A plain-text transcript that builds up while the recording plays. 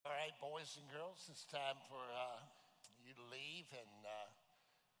boys and girls, it's time for you to leave and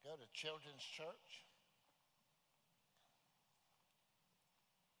go to Children's Church.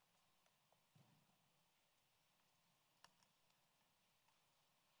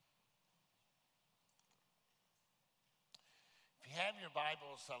 If you have your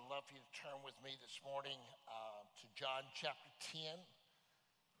Bibles, I'd love for you to turn with me this morning to John chapter 10.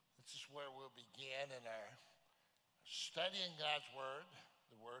 This is where we'll begin in our studying God's Word,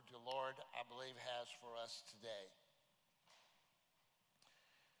 the Word the Lord, I believe, has for us today.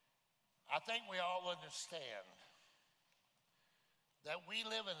 I think we all understand that we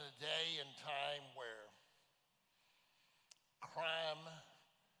live in a day and time where crime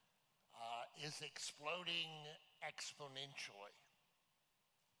is exploding exponentially.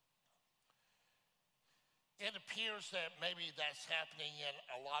 It appears that maybe that's happening in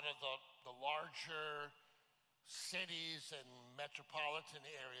a lot of the larger cities and metropolitan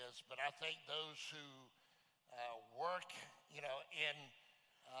areas, but I think those who work, in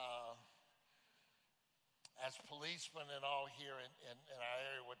as policemen and all here in our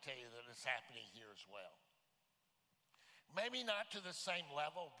area would tell you that it's happening here as well. Maybe not to the same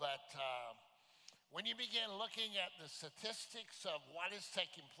level, but when you begin looking at the statistics of what is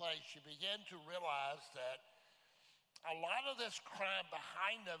taking place, you begin to realize that a lot of this crime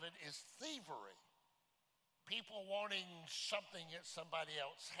behind of it is thievery. People wanting something that somebody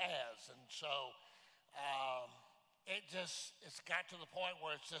else has. And so it's got to the point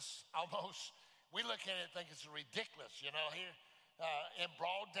where it's just almost, we look at it and think it's ridiculous. Here in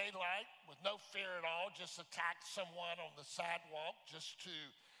broad daylight with no fear at all, just attack someone on the sidewalk just to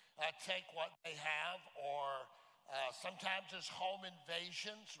take what they have, or sometimes there's home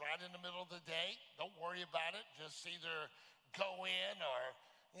invasions right in the middle of the day. Don't worry about it. Just either go in or,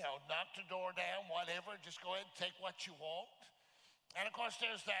 knock the door down, whatever. Just go ahead and take what you want. And, of course,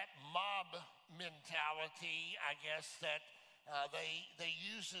 there's that mob mentality, I guess, that they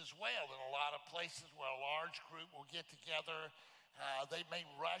use as well in a lot of places where a large group will get together. They may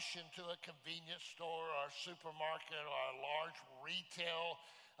rush into a convenience store or a supermarket or a large retail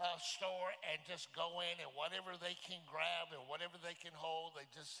store and just go in, and whatever they can grab and whatever they can hold, they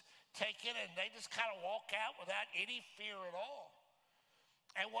just take it, and they just kind of walk out without any fear at all.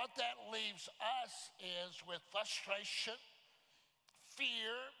 And what that leaves us is with frustration,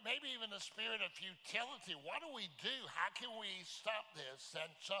 fear, maybe even a spirit of futility. What do we do? How can we stop this?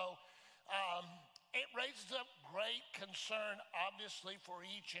 And so it raises up great concern, obviously, for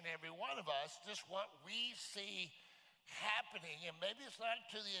each and every one of us, just what we see happening. And maybe it's not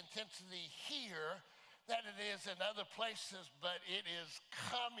to the intensity here that it is in other places, but it is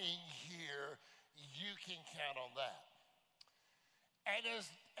coming here. You can count on that. And as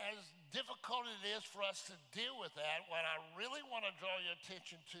difficult it is for us to deal with that, what I really want to draw your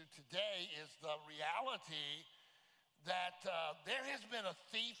attention to today is the reality that there has been a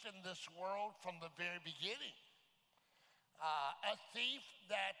thief in this world from the very beginning. A thief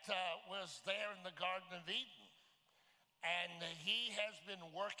that was there in the Garden of Eden. And he has been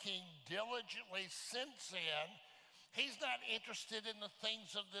working diligently since then. He's not interested in the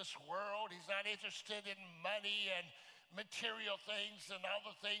things of this world. He's not interested in money and material things and all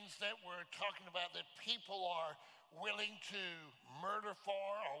the things that we're talking about that people are willing to murder for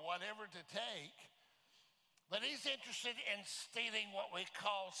or whatever to take. But he's interested in stealing what we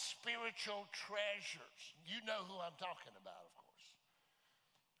call spiritual treasures. You know who I'm talking about, of course.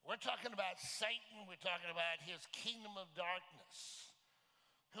 We're talking about Satan. We're talking about his kingdom of darkness,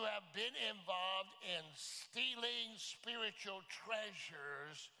 who have been involved in stealing spiritual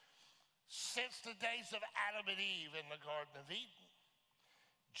treasures since the days of Adam and Eve in the Garden of Eden.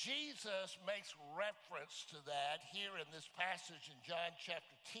 Jesus makes reference to that here in this passage in John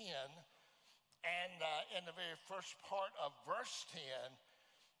chapter 10, and in the very first part of verse 10,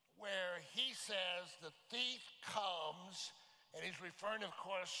 where he says the thief comes, and he's referring, of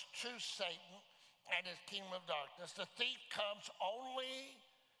course, to Satan and his kingdom of darkness. The thief comes only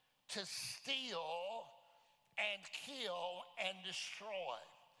to steal and kill and destroy.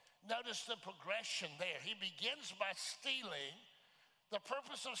 Notice the progression there. He begins by stealing. The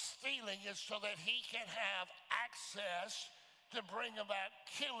purpose of stealing is so that he can have access to bring about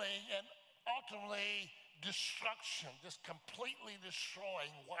killing and ultimately destruction, just completely destroying,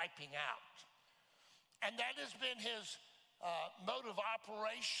 wiping out. And that has been his mode of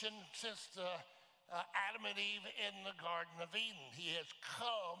operation since Adam and Eve in the Garden of Eden. He has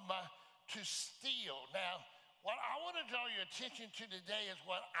come to steal. Now, what I want to draw your attention to today is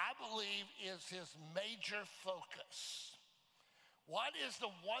what I believe is his major focus. What is the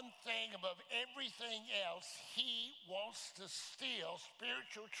one thing above everything else he wants to steal,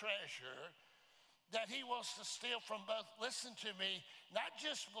 spiritual treasure, that he wants to steal from both, listen to me, not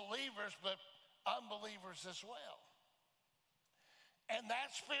just believers, but unbelievers as well? And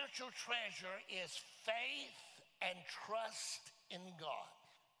that spiritual treasure is faith and trust in God.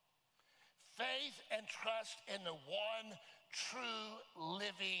 Faith and trust in the one true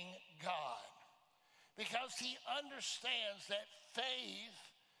living God. Because he understands that faith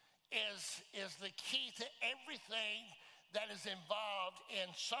is the key to everything that is involved in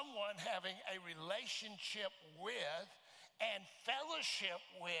someone having a relationship with and fellowship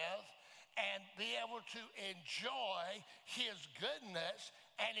with and be able to enjoy his goodness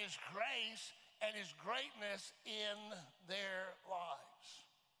and his grace and his greatness in their lives.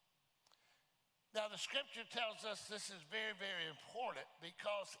 Now, the scripture tells us this is very, very important,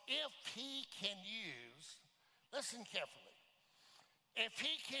 because if he can use, listen carefully, if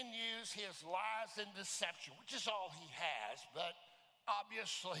he can use his lies and deception, which is all he has, but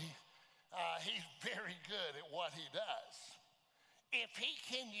obviously he's very good at what he does. If he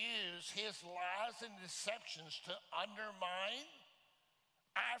can use his lies and deceptions to undermine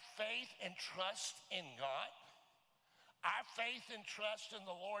our faith and trust in God, our faith and trust in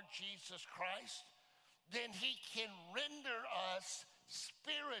the Lord Jesus Christ, then he can render us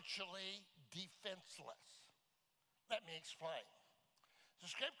spiritually defenseless. Let me explain. The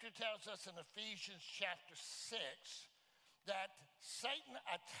scripture tells us in Ephesians chapter 6 that Satan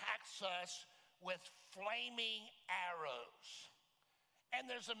attacks us with flaming arrows. And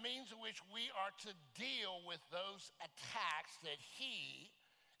there's a means in which we are to deal with those attacks that he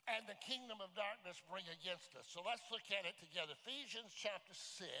and the kingdom of darkness bring against us. So let's look at it together. Ephesians chapter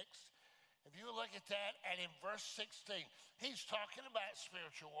 6, if you look at that, and in verse 16, he's talking about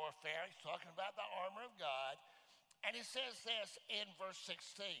spiritual warfare. He's talking about the armor of God. And he says this in verse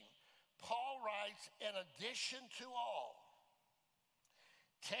 16. Paul writes, in addition to all,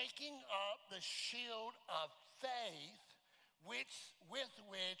 taking up the shield of faith, with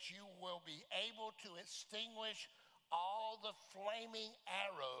which you will be able to extinguish all the flaming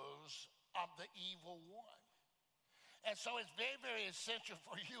arrows of the evil one. And so it's very, very essential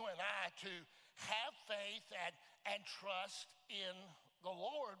for you and I to have faith and trust in the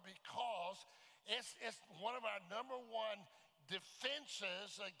Lord, because it's one of our number one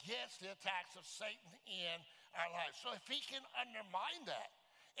defenses against the attacks of Satan in our lives. So if he can undermine that,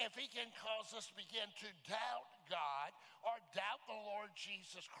 if he can cause us to begin to doubt God or doubt the Lord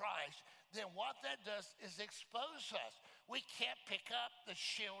Jesus Christ, then what that does is expose us. We can't pick up the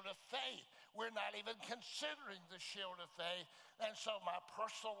shield of faith. We're not even considering the shield of faith. And so my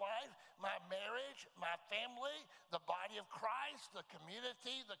personal life, my marriage, my family, the body of Christ, the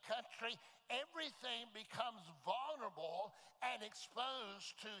community, the country, everything becomes vulnerable and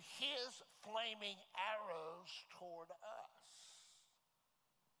exposed to his flaming arrows toward us.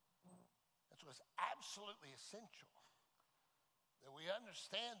 So it's absolutely essential that we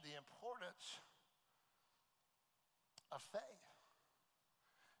understand the importance of faith.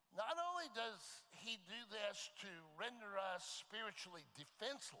 Not only does he do this to render us spiritually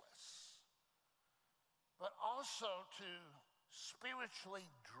defenseless, but also to spiritually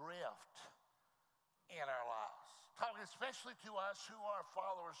drift in our lives. Talking especially to us who are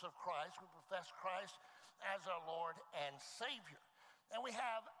followers of Christ, who profess Christ as our Lord and Savior. And we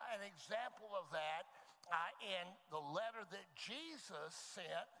have an example of that in the letter that Jesus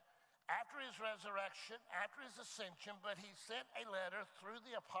sent after his resurrection, after his ascension, but he sent a letter through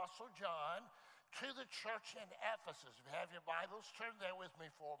the Apostle John to the church in Ephesus. If you have your Bibles, turn there with me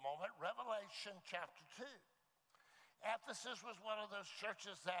for a moment. Revelation chapter 2. Ephesus was one of those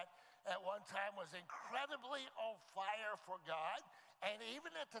churches that at one time was incredibly on fire for God. And even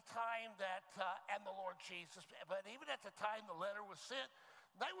at the time that, and the Lord Jesus, but even at the time the letter was sent,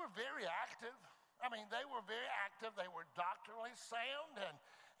 they were very active. I mean, they were very active. They were doctrinally sound,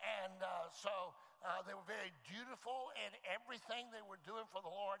 and so they were very dutiful in everything they were doing for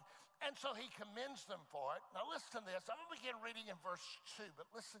the Lord. And so he commends them for it. Now listen to this. I'm going to begin reading in verse 2, but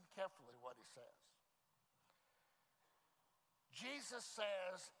listen carefully what he says. Jesus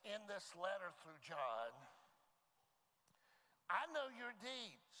says in this letter through John, I know your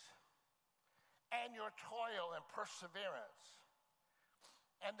deeds and your toil and perseverance,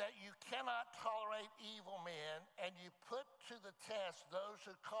 and that you cannot tolerate evil men, and you put to the test those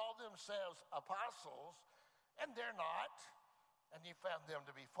who call themselves apostles, and they're not, and you found them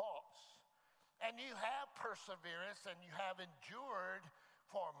to be false. And you have perseverance, and you have endured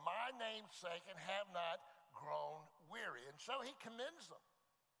for my name's sake, and have not grown weary. And so he commends them.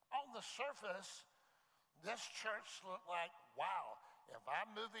 On the surface, this church looked like, wow, if I'm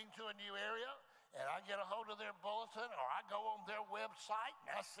moving to a new area and I get a hold of their bulletin or I go on their website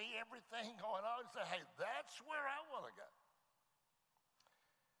and I see everything going on and say, hey, that's where I want to go.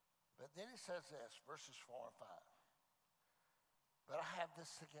 But then he says this, verses 4 and 5. But I have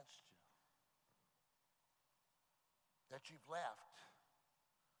this against you, that you've left,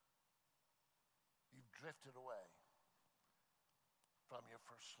 you've drifted away from your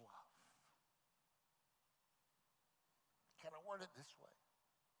first love. Can I word it this way?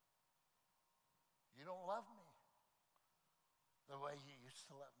 You don't love me the way you used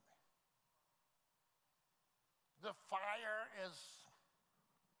to love me. The fire is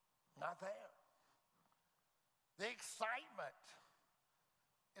not there. The excitement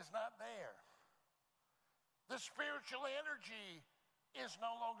is not there. The spiritual energy is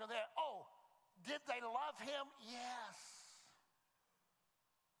no longer there. Oh, did they love him? Yes.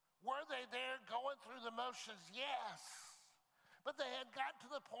 Were they there going through the motions? Yes. But they had got to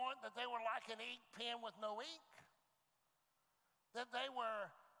the point that they were like an ink pen with no ink. That they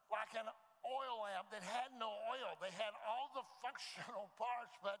were like an oil lamp that had no oil. They had all the functional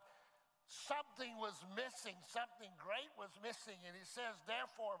parts, but something was missing. Something great was missing. And he says,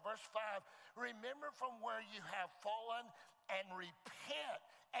 therefore, verse 5, remember from where you have fallen and repent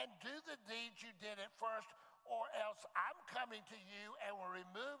and do the deeds you did at first, or else I'm coming to you and will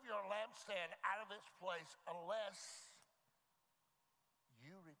remove your lampstand out of its place unless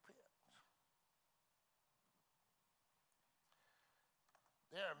you repent.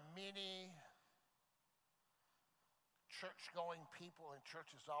 There are many church-going people in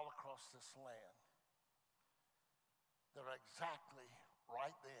churches all across this land that are exactly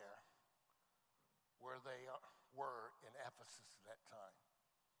right there where they were in Ephesus at that time.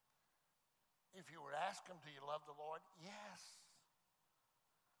 If you were to ask them, do you love the Lord? Yes.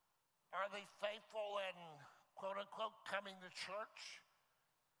 Are they faithful and quote-unquote coming to church?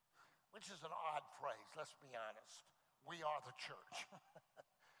 Which is an odd phrase, let's be honest. We are the church.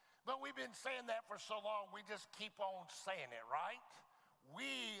 But we've been saying that for so long, we just keep on saying it, right?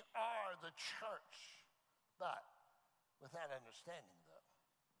 We are the church. But with that understanding, though.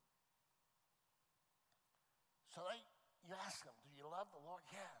 So you ask them, do you love the Lord?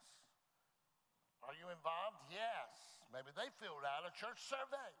 Yes. Are you involved? Yes. Maybe they filled out a church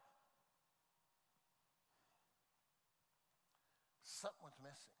survey. Something was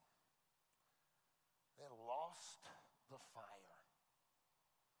missing. They lost the fire.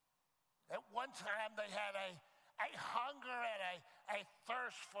 At one time, they had a hunger and a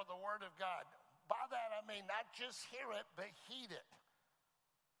thirst for the Word of God. By that, I mean not just hear it, but heed it.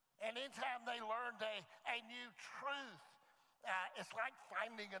 And anytime they learned a new truth, it's like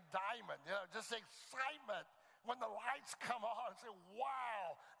finding a diamond, just excitement. When the lights come on, say,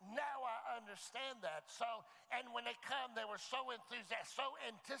 wow, now I understand that. So, and when they come, they were so enthusiastic, so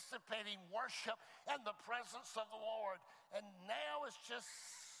anticipating worship and the presence of the Lord. And now it's just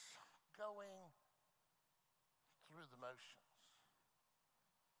going through the motions.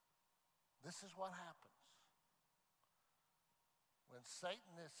 This is what happens when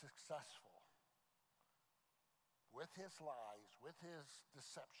Satan is successful with his lies, with his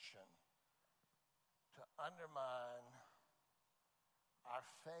deception, to undermine our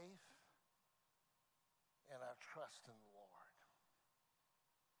faith and our trust in the Lord.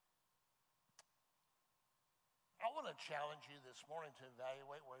 I want to challenge you this morning to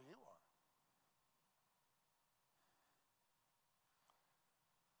evaluate where you are.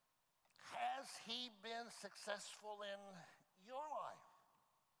 Has he been successful in your life?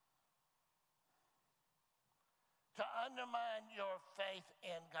 To undermine your faith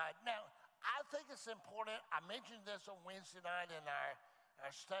in God. Now, I think it's important. I mentioned this on Wednesday night in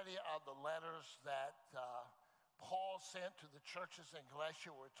our study of the letters that Paul sent to the churches in Galatia.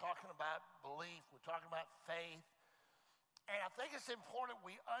 We're talking about belief. We're talking about faith. And I think it's important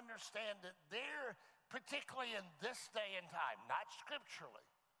we understand that there, particularly in this day and time, not scripturally,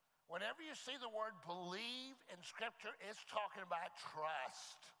 whenever you see the word believe in Scripture, it's talking about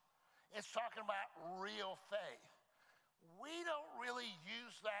trust. It's talking about real faith. We don't really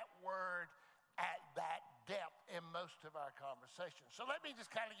use that word at that depth in most of our conversations. So let me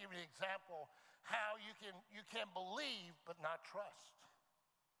just kind of give you an example how you can believe but not trust.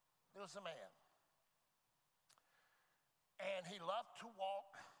 There was a man, and he loved to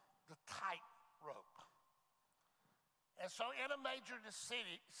walk the tightrope. And so in a major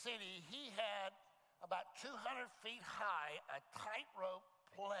city, he had about 200 feet high a tightrope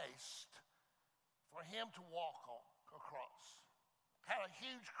placed for him to walk across. Had a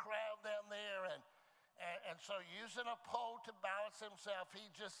huge crowd down there, and so using a pole to balance himself, he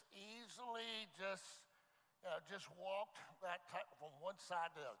just easily just walked that type from one side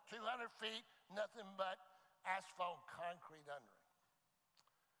to the other. 200 feet, nothing but asphalt concrete under it.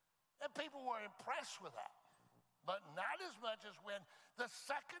 And people were impressed with that. But not as much as when the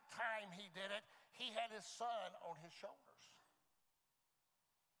second time he did it, he had his son on his shoulders.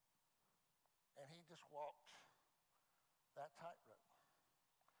 And he just walked that tightrope.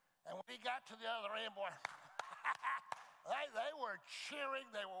 And when he got to the other end, boy, they were cheering,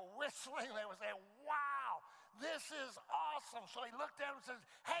 they were whistling, they were saying, wow, this is awesome. So he looked at him and says,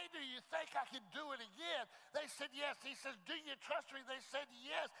 hey, do you think I can do it again? They said, yes. He says, do you trust me? They said,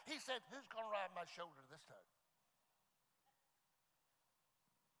 yes. He said, who's going to ride my shoulder this time?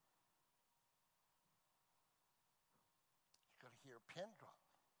 You're going to hear a pin drop.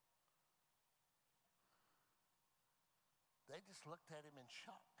 They just looked at him in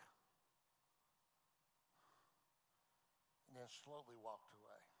shock and then slowly walked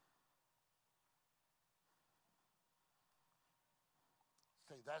away.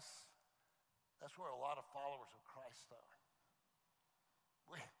 See, that's where a lot of followers of Christ are.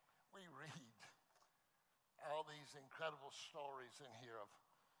 We read all these incredible stories in here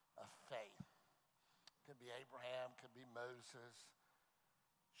of faith. Could be Abraham, could be Moses,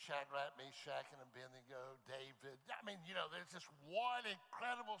 Shadrach, Meshach, and Abednego, David. I mean, there's just one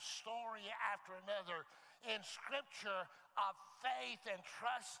incredible story after another in Scripture of faith and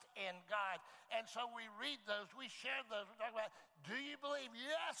trust in God. And so we read those, we share those, we talk about, do you believe?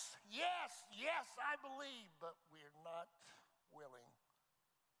 Yes, yes, yes, I believe, but we're not willing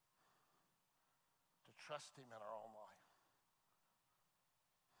to trust Him in our own life.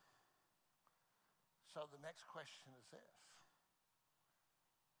 So the next question is this.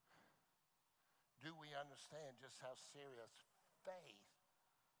 Do we understand just how serious faith,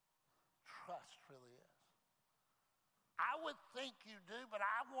 trust really is? I would think you do, but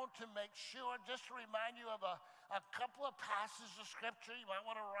I want to make sure, just to remind you of a couple of passages of Scripture. You might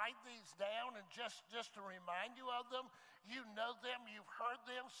want to write these down and just to remind you of them. You know them, you've heard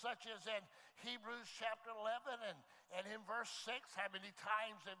them, such as in Hebrews chapter 11 and in verse 6. How many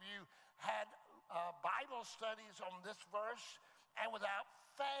times have you had Bible studies on this verse? And without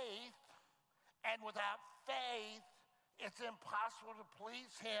faith, it's impossible to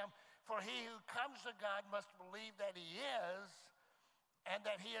please Him. For he who comes to God must believe that He is, and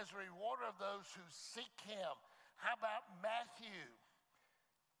that He is a rewarder of those who seek Him. How about Matthew?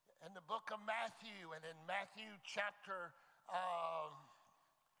 In the book of Matthew, and in Matthew chapter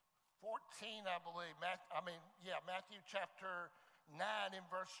 14, I believe. Matthew chapter 9 in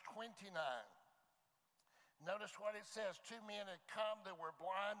verse 29. Notice what it says. 2 men had come that were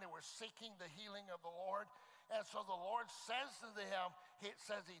blind, they were seeking the healing of the Lord. And so the Lord says to them, it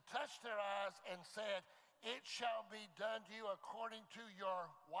says He touched their eyes and said, it shall be done to you according to your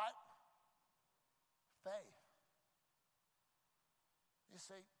what? Faith. You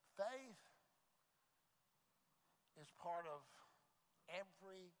see, faith is part of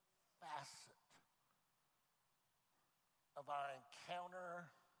every facet of our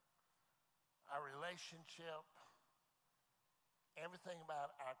encounter, our relationship, everything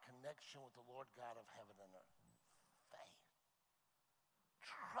about our connection with the Lord God of heaven and earth. Faith.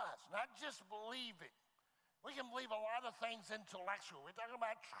 Trust, not just believing. We can believe a lot of things intellectually. We're talking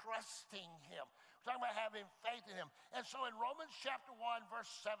about trusting Him. We're talking about having faith in Him. And so in Romans chapter 1, verse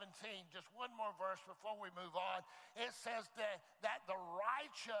 17, just one more verse before we move on, it says that the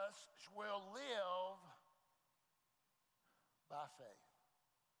righteous will live by faith.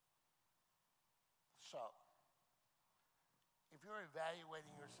 So, if you're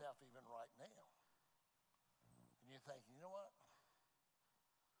evaluating yourself even right now, and you're thinking, you know what?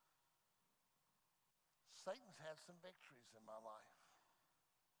 Satan's had some victories in my life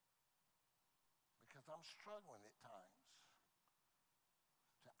because I'm struggling at times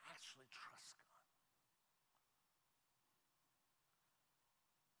to actually trust God,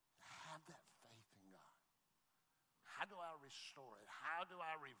 to have that faith in God. How do I restore it? How do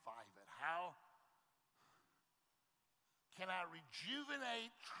I revive it? How can I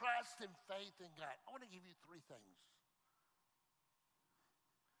rejuvenate trust and faith in God? I want to give you three things.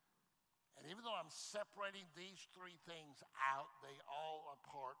 And even though I'm separating these three things out, they all are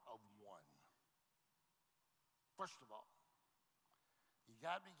part of one. First of all, you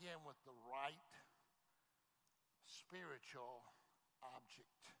got to begin with the right spiritual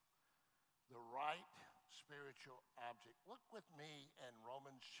object. The right spiritual object. Look with me in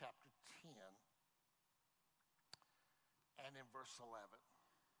Romans chapter 10 and in verse 11.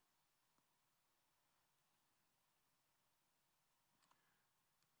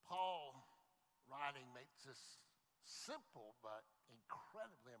 Paul, writing, makes this simple but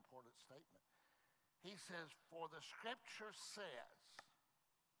incredibly important statement. He says, for the scripture says,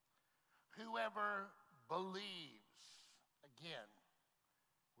 whoever believes, again,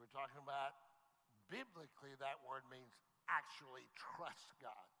 we're talking about biblically, that word means actually trust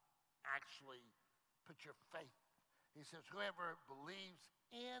God, actually put your faith. He says, whoever believes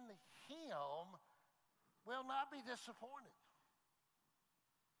in him will not be disappointed.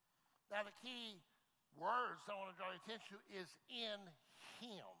 Now, the key words I want to draw your attention to is in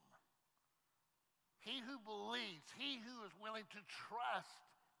him. He who believes, he who is willing to trust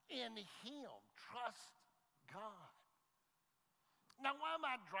in him, trust God. Now, why am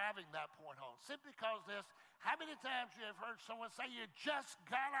I driving that point home? Simply because this, how many times you have heard someone say, you just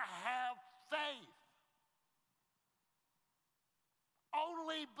gotta have faith.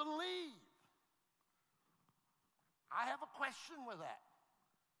 Only believe. I have a question with that.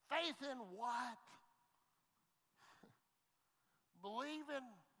 Faith in what? Believe in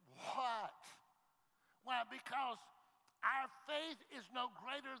what? Why? Because our faith is no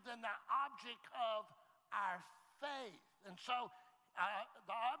greater than the object of our faith. And so,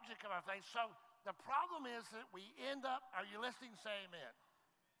 the object of our faith. So, the problem is that we end up, are you listening? Say amen.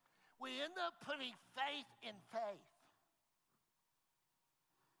 We end up putting faith in faith.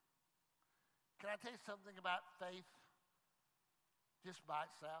 Can I tell you something about faith just by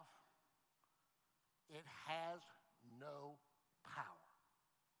itself? It has no power.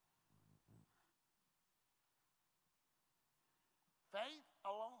 Faith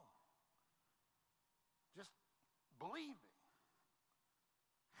alone, just believing,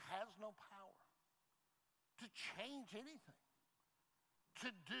 has no power to change anything, to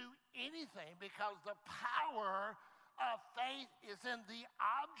do anything, because the power of faith is in the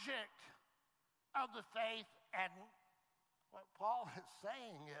object of the faith. And what Paul is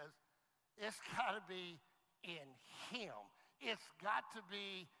saying is, it's got to be in him. It's got to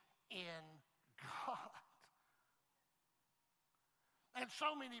be in God. And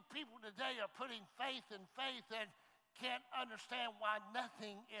so many people today are putting faith in faith and can't understand why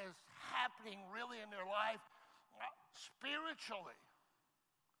nothing is happening really in their life spiritually.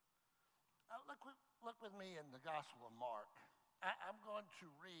 Look with me in the Gospel of Mark. I'm going to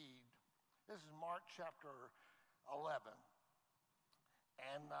read, this is Mark chapter 11.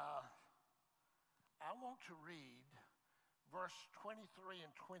 And I want to read verse 23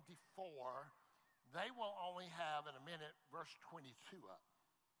 and 24. They will only have, in a minute, verse 22 up.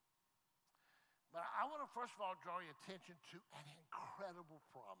 But I want to first of all draw your attention to an incredible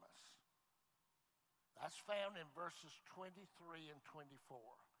promise. That's found in verses 23 and 24.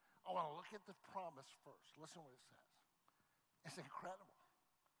 I want to look at the promise first. Listen what it says. It's incredible.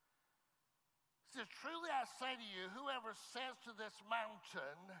 It says, truly I say to you, whoever says to this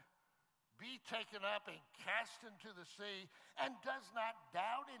mountain, be taken up and cast into the sea, and does not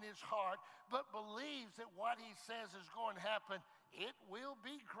doubt in his heart, but believes that what he says is going to happen, it will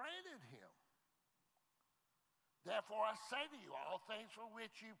be granted him. Therefore I say to you, all things for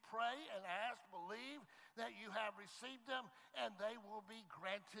which you pray and ask, believe that you have received them, and they will be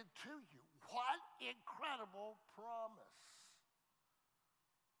granted to you. What incredible promise.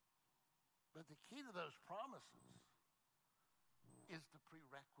 But the key to those promises is the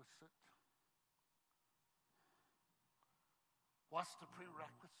prerequisite. What's the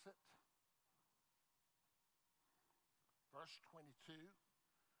prerequisite? Verse 22,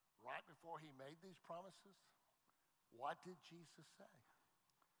 right before he made these promises, what did Jesus say?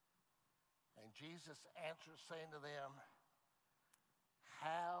 And Jesus answered, saying to them,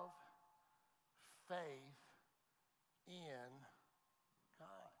 have faith in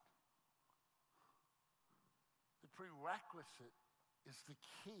God. The prerequisite is the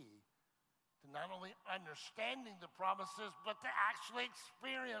key to not only understanding the promises, but to actually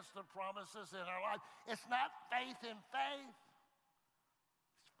experience the promises in our life. It's not faith in faith.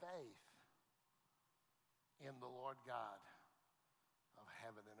 It's faith in the Lord God of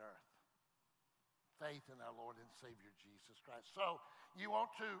heaven and earth. Faith in our Lord and Savior Jesus Christ. So you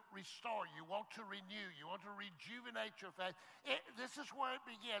want to restore, you want to renew, you want to rejuvenate your faith. This is where it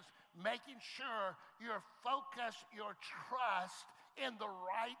begins, making sure your focus, your trust in the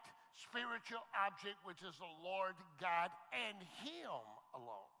right spiritual object, which is the Lord God and him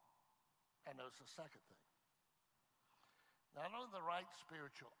alone. And notice the second thing. Not only the right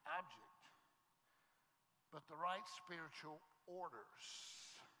spiritual object, but the right spiritual orders.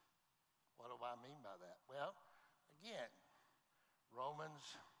 What do I mean by that? Well, again, Romans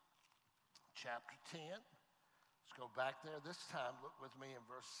chapter 10. Let's go back there. This time, look with me in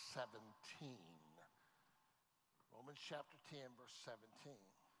verse 17. Romans chapter 10, verse 17.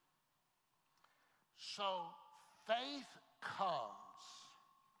 So faith comes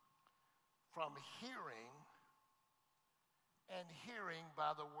from hearing, and hearing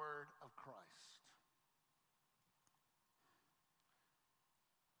by the word of Christ.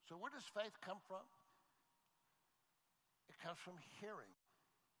 So where does faith come from? It comes from hearing.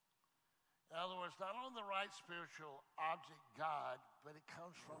 In other words, not only the right spiritual object, God, but it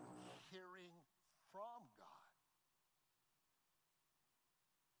comes from hearing from God.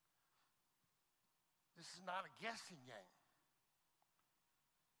 This is not a guessing game.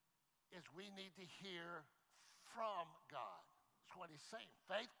 We need to hear from God. That's what he's saying.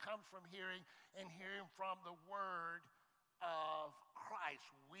 Faith comes from hearing, and hearing from the word of Christ.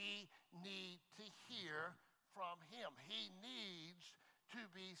 We need to hear from him. He needs to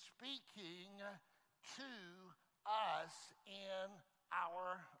be speaking to us in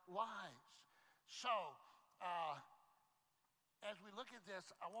our lives. So, as we look at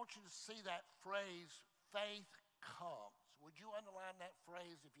this, I want you to see that phrase, faith comes. Would you underline that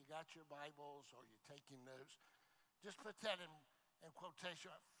phrase if you got your Bibles or you're taking notes? Just put that in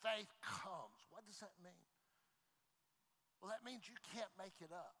quotation. Faith comes. What does that mean? Well, that means you can't make it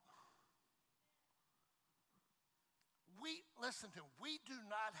up. Listen to me, we do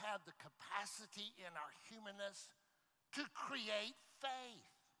not have the capacity in our humanness to create faith.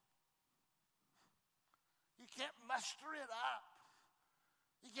 You can't muster it up.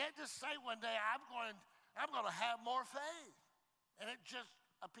 You can't just say one day, I'm going to have more faith, and it just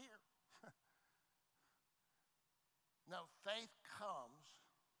appears. No, faith comes.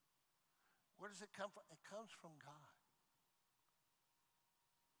 Where does it come from? It comes from God.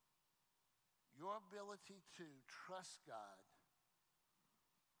 Your ability to trust God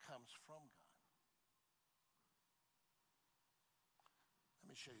comes from God. Let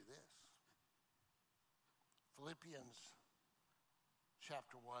me show you this. Philippians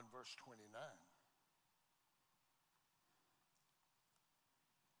chapter 1, verse 29.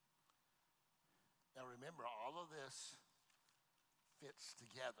 Now remember, all of this fits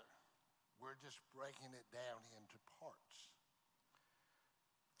together. We're just breaking it down into parts.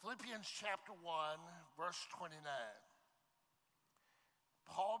 Philippians chapter 1, verse 29.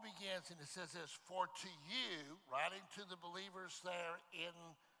 Paul begins and it says this, for to you, writing to the believers there in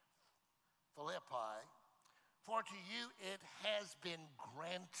Philippi, for to you it has been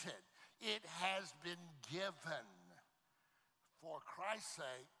granted, it has been given, for Christ's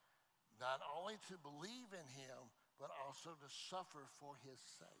sake, not only to believe in him, but also to suffer for his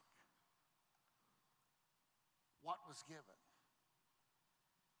sake. What was given?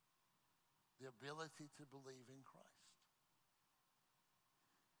 The ability to believe in Christ.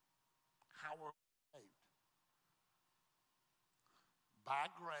 How are we saved? By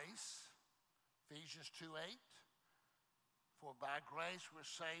grace, Ephesians 2:8. For by grace we're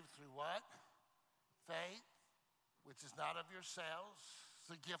saved through what? Faith, which is not of yourselves. It's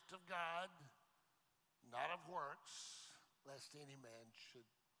the gift of God, not of works, lest any man should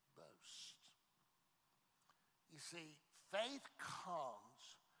boast. You see, faith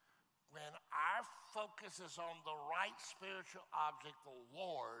comes when our focus is on the right spiritual object, the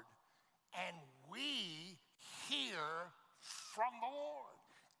Lord, and we hear from the Lord.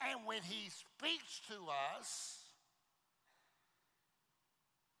 And when he speaks to us,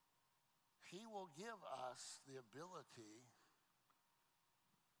 he will give us the ability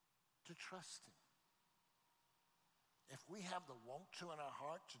to trust him. If we have the want to in our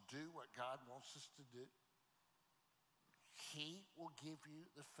heart to do what God wants us to do, he will give you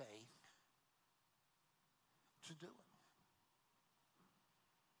the faith to do it.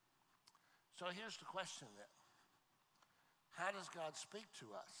 So here's the question then. How does God speak to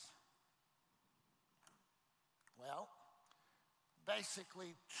us? Well,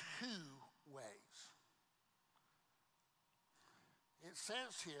 basically two ways. It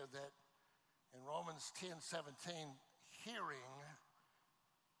says here that in Romans 10:17, hearing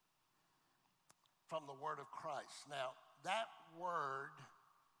from the word of Christ. Now, that word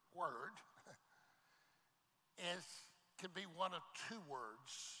could be one of two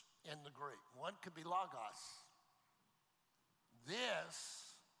words in the Greek. One could be logos.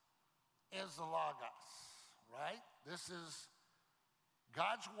 This is the logos, right? This is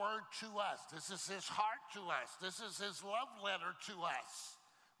God's word to us. This is his heart to us. This is his love letter to us.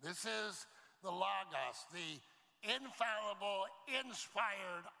 This is the logos, the infallible,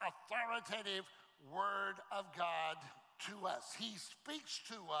 inspired, authoritative word of God to us. He speaks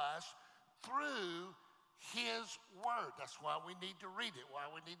to us through his word. That's why we need to read it, why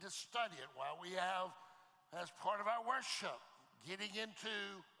we need to study it, why we have, as part of our worship, getting into,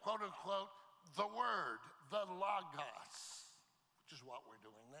 quote unquote, the word, the logos, which is what we're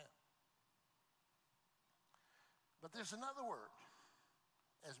doing now. But there's another word.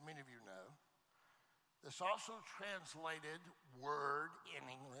 as many of you know. It's also translated word in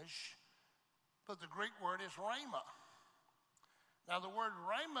English, but the Greek word is rhema. Now, the word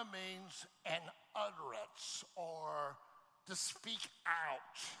rhema means an utterance or to speak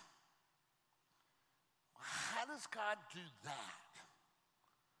out. How does God do that?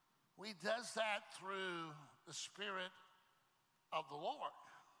 Well, he does that through the Spirit of the Lord,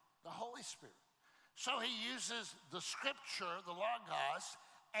 the Holy Spirit. So he uses the Scripture, the Logos,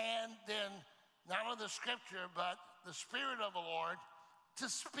 and then not only the Scripture, but the Spirit of the Lord to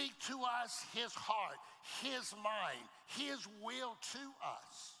speak to us his heart, his mind, his will to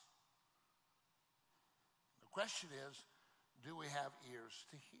us. The question is, do we have ears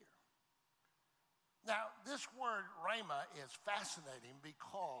to hear? Now, this word rhema is fascinating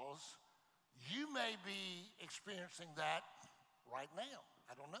because you may be experiencing that right now.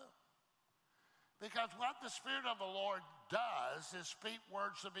 I don't know. Because what the Spirit of the Lord does is speak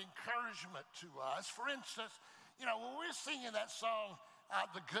words of encouragement to us. For instance, you know, when we're singing that song,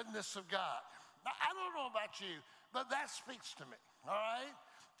 The Goodness of God. Now, I don't know about you, but that speaks to me, all right?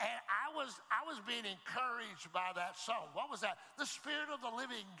 And I was being encouraged by that song. What was that? The Spirit of the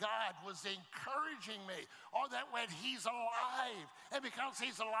living God was encouraging me. Or that when he's alive, and because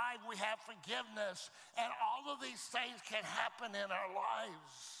he's alive, we have forgiveness. And all of these things can happen in our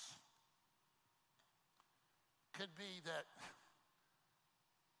lives. Could be that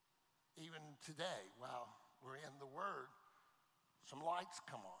even today, while we're in the Word, some lights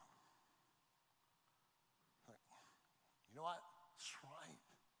come on. You know what? That's right.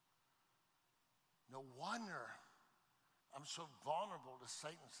 No wonder I'm so vulnerable to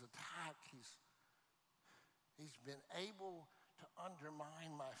Satan's attack. He's been able to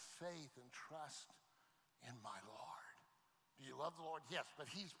undermine my faith and trust in my Lord. Do you love the Lord? Yes,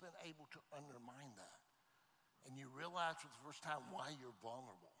 but he's been able to undermine that. And you realize for the first time why you're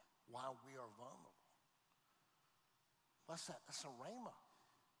vulnerable, why we are vulnerable. What's that? That's a rhema.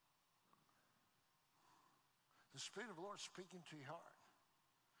 The Spirit of the Lord speaking to your heart.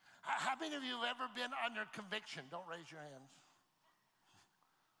 How many of you have ever been under conviction? Don't raise your hands.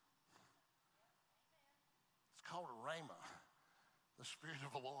 It's called a rhema. The Spirit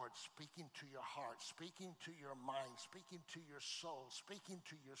of the Lord speaking to your heart, speaking to your mind, speaking to your soul, speaking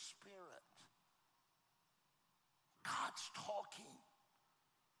to your spirit. God's talking.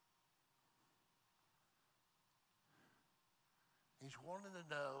 He's wanting to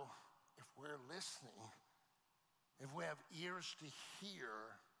know if we're listening, if we have ears to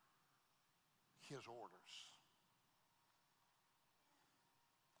hear his orders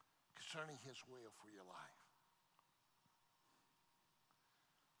concerning his will for your life.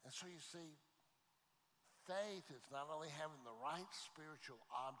 And so you see, faith is not only having the right spiritual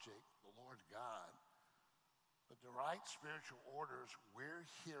object, the Lord God, but the right spiritual orders we're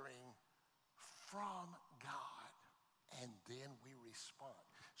hearing from God, and then we respond.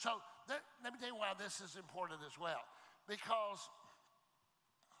 So let me tell you why this is important as well. Because,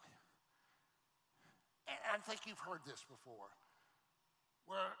 and I think you've heard this before,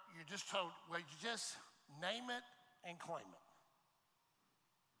 where you're just told, well, you just name it and claim it.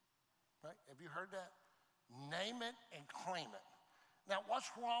 Right? Have you heard that? Name it and claim it. Now,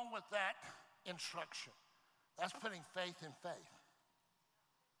 what's wrong with that instruction? That's putting faith in faith.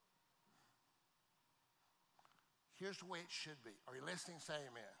 Here's the way it should be. Are you listening? Say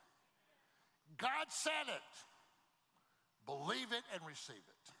amen. God said it. Believe it and receive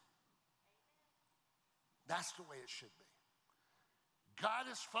it. That's the way it should be. God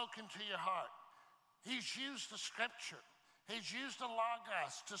has spoken to your heart. He's used the Scripture. He's used the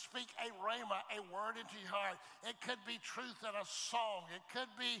Logos to speak a rhema, a word into your heart. It could be truth in a song. It could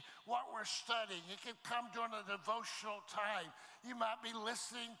be what we're studying. It could come during a devotional time. You might be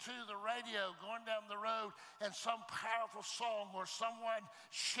listening to the radio, going down the road, and some powerful song or someone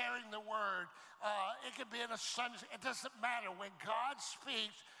sharing the word. It could be in a Sunday. It doesn't matter. When God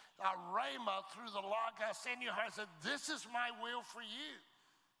speaks a rhema through the Logos in your heart, said, this is my will for you.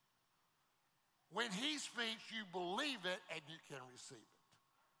 When he speaks, you believe it and you can receive it.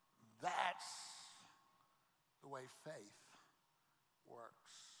 That's the way faith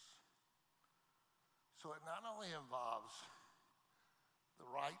works. So it not only involves the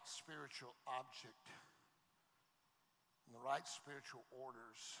right spiritual object and the right spiritual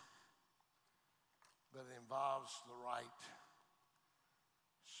orders, but it involves the right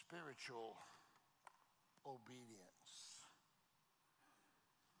spiritual obedience.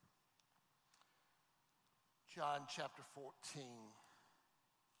 John chapter 14.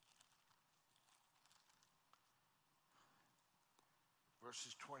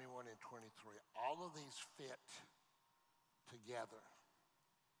 Verses 21 and 23. All of these fit together.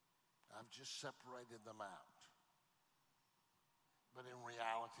 I've just separated them out. But in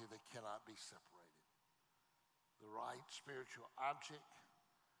reality, they cannot be separated. The right spiritual object,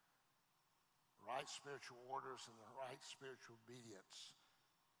 right spiritual orders, and the right spiritual obedience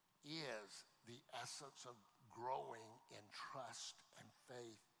is the essence of growing in trust and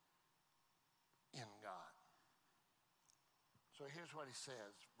faith in God. So here's what he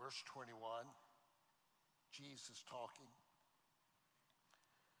says, verse 21, Jesus talking.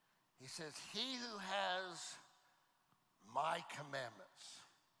 He says, he who has my commandments,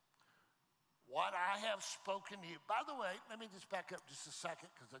 what I have spoken to you. By the way, let me just back up just a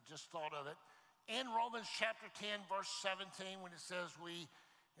second because I just thought of it. In Romans chapter 10, verse 17, when it says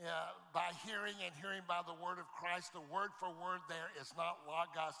by hearing and hearing by the word of Christ, the word for word there is not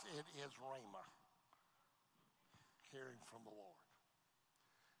logos, it is rhema. Hearing from the Lord.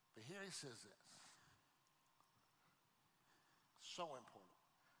 But here he says this. So important.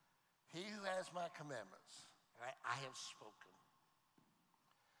 He who has my commandments, right, I have spoken,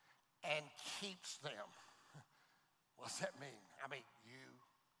 and keeps them. What's that mean? I mean, you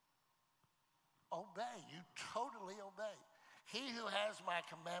obey. You totally obey. He who has my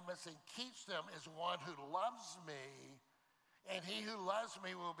commandments and keeps them is one who loves me, and he who loves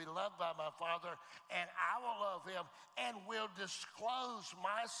me will be loved by my Father, and I will love him and will disclose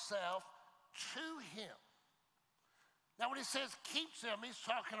myself to him. Now, when he says keeps them, he's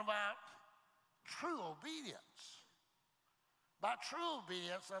talking about true obedience. By true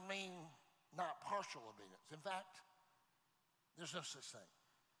obedience, I mean not partial obedience. In fact, there's no such thing.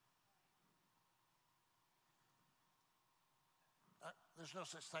 There's no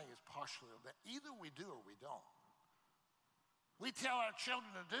such thing as partially obedience. Either we do or we don't. We tell our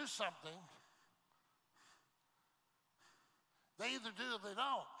children to do something, they either do or they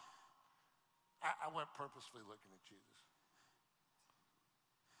don't. I went purposefully looking at you.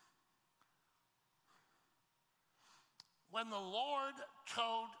 When the Lord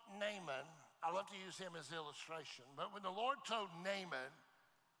told Naaman, I love to use him as illustration, but when the Lord told Naaman,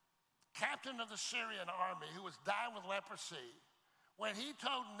 captain of the Syrian army who was dying with leprosy, when he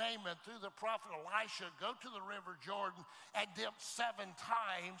told Naaman through the prophet Elisha, go to the river Jordan and dip 7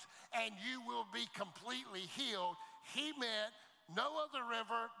 times and you will be completely healed, he meant no other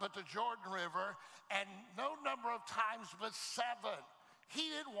river but the Jordan River, and no number of times but 7. He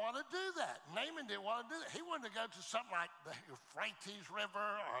didn't want to do that. Naaman didn't want to do that. He wanted to go to something like the Euphrates River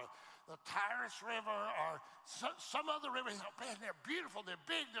or the Tigris River or some other river. He thought, man, they're beautiful, they're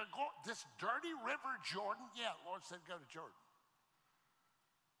big, they're this dirty river Jordan. Yeah, the Lord said go to Jordan.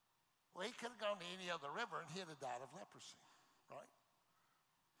 Well, he could have gone to any other river and he'd have died of leprosy, right?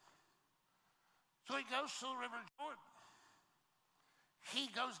 So he goes to the river Jordan.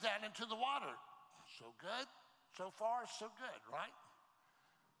 He goes down into the water. So good, so far, so good, right?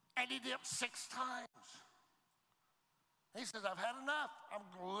 And he dipped 6 times. He says, I've had enough. I'm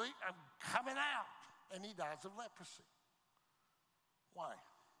coming out. And he dies of leprosy. Why?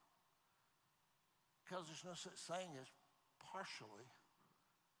 Because there's no such thing as partially,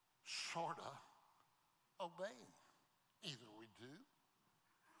 sort of, obeying. Either we do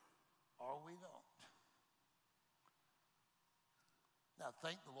or we don't. Now,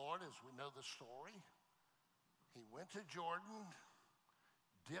 thank the Lord, as we know the story, he went to Jordan,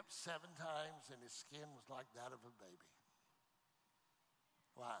 dipped 7 times, and his skin was like that of a baby.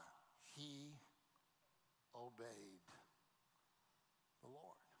 Why? He obeyed the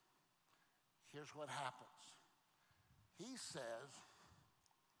Lord. Here's what happens. He says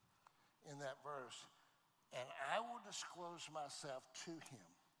in that verse, and I will disclose myself to him.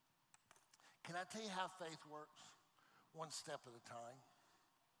 Can I tell you how faith works? One step at a time.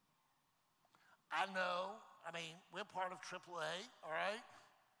 I know, we're part of AAA, all right?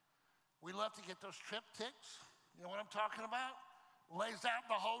 We love to get those trip ticks. You know what I'm talking about? Lays out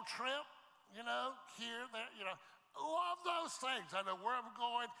the whole trip, here, there, love those things. I know where I'm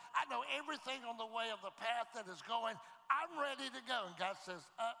going. I know everything on the way of the path that is going. I'm ready to go. And God says,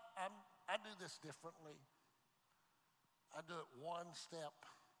 I do this differently. I do it one step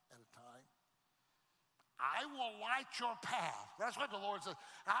at a time. I will light your path. That's what the Lord says.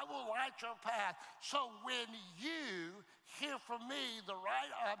 I will light your path. So when you hear from me the right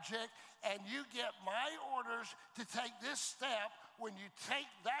object and you get my orders to take this step, when you take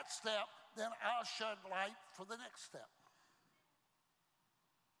that step, then I'll shed light for the next step.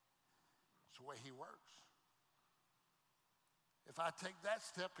 It's the way he works. If I take that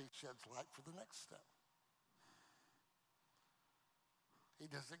step, he sheds light for the next step. He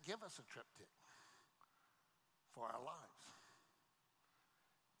doesn't give us a triptych for our lives.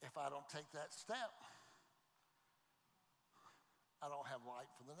 If I don't take that step, I don't have light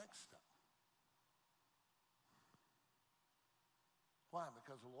for the next step. Why?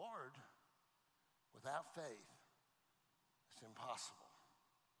 Because the Lord, without faith, it's impossible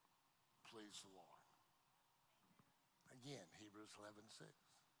to please the Lord. Again, Hebrews 11:6.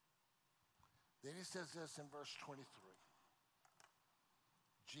 Then he says this in verse 23.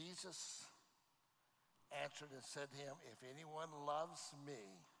 Jesus answered and said to him, if anyone loves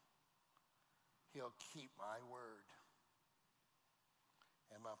me, he'll keep my word.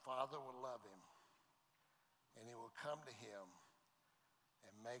 And my Father will love him, and he will come to him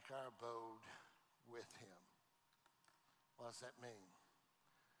and make our abode with him. What does that mean?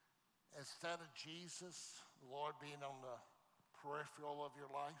 Instead of Jesus, the Lord, being on the peripheral of your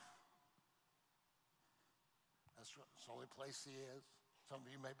life, that's the only place he is. Some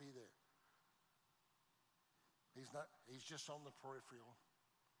of you may be there. He's just on the peripheral.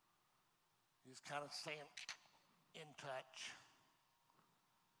 He's kind of staying in touch.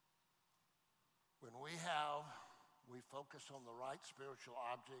 When we focus on the right spiritual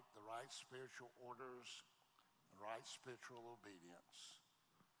object, the right spiritual orders, the right spiritual obedience,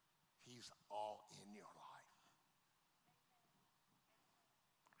 he's all in your life.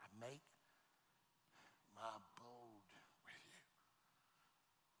 I make my abode with you.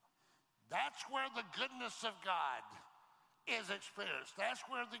 That's where the goodness of God is experienced. That's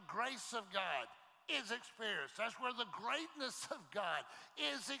where the grace of God is experienced. That's where the greatness of God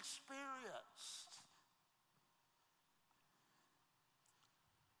is experienced.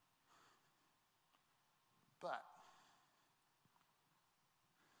 But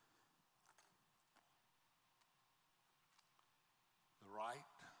the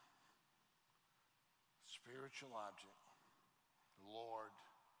right spiritual object, the Lord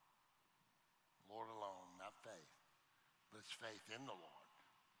alone, not faith, but it's faith in the Lord.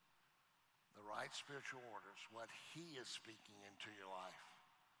 The right spiritual orders, what he is speaking into your life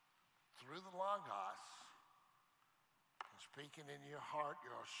through the Logos, and speaking in your heart,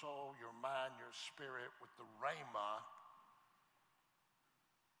 your soul, your mind, your spirit with the Rhema.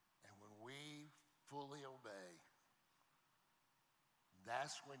 And when we fully obey,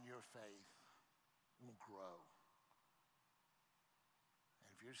 that's when your faith will grow. And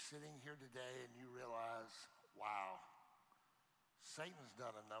if you're sitting here today and you realize, wow, Satan's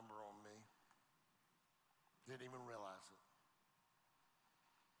done a number on me, didn't even realize it.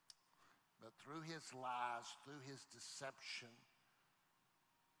 But through his lies, through his deception,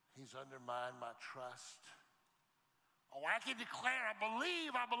 he's undermined my trust. Oh, I can declare, I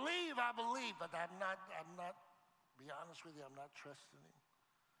believe, but I'm not, be honest with you, I'm not trusting him.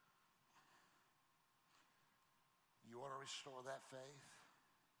 You want to restore that faith,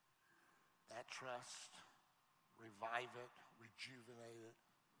 that trust, revive it, rejuvenate it.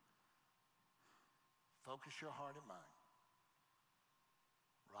 Focus your heart and mind.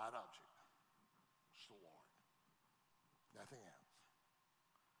 Right object. It's the Lord. Nothing else.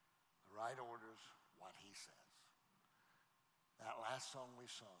 The right orders, what he says. That last song we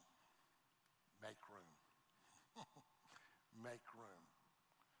sung, make room. Make room.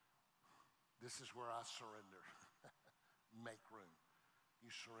 This is where I surrender. Make room. You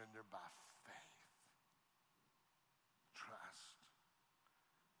surrender by faith. Trust.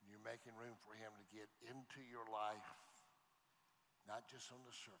 You're making room for him to get into your life, not just on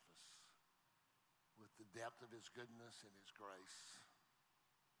the surface, with the depth of his goodness and his grace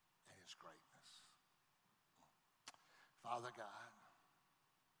and his greatness. Father God,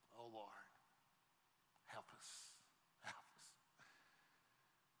 oh Lord, help us. Help us.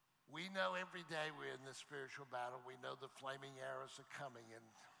 We know every day we're in this spiritual battle. We know the flaming arrows are coming, and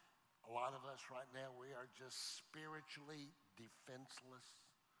a lot of us right now, we are just spiritually defenseless.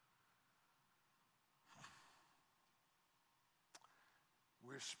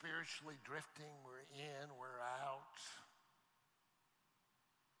 We're spiritually drifting. We're in, we're out.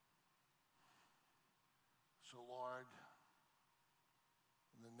 So Lord,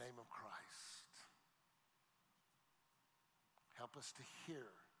 in the name of Christ, help us to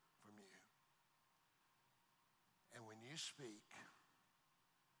hear from you. And when you speak,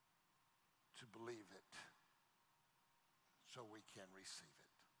 to believe it so we can receive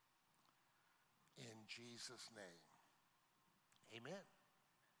it. In Jesus' name, amen.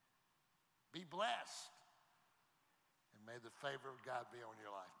 Be blessed, and may the favor of God be on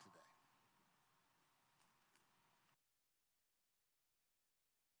your life today.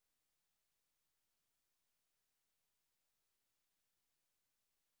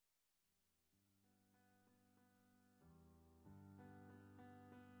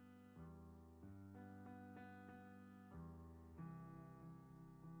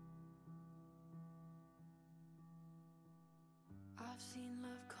 I've seen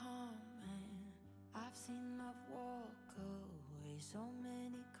love come and I've seen love walk away. So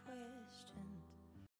many questions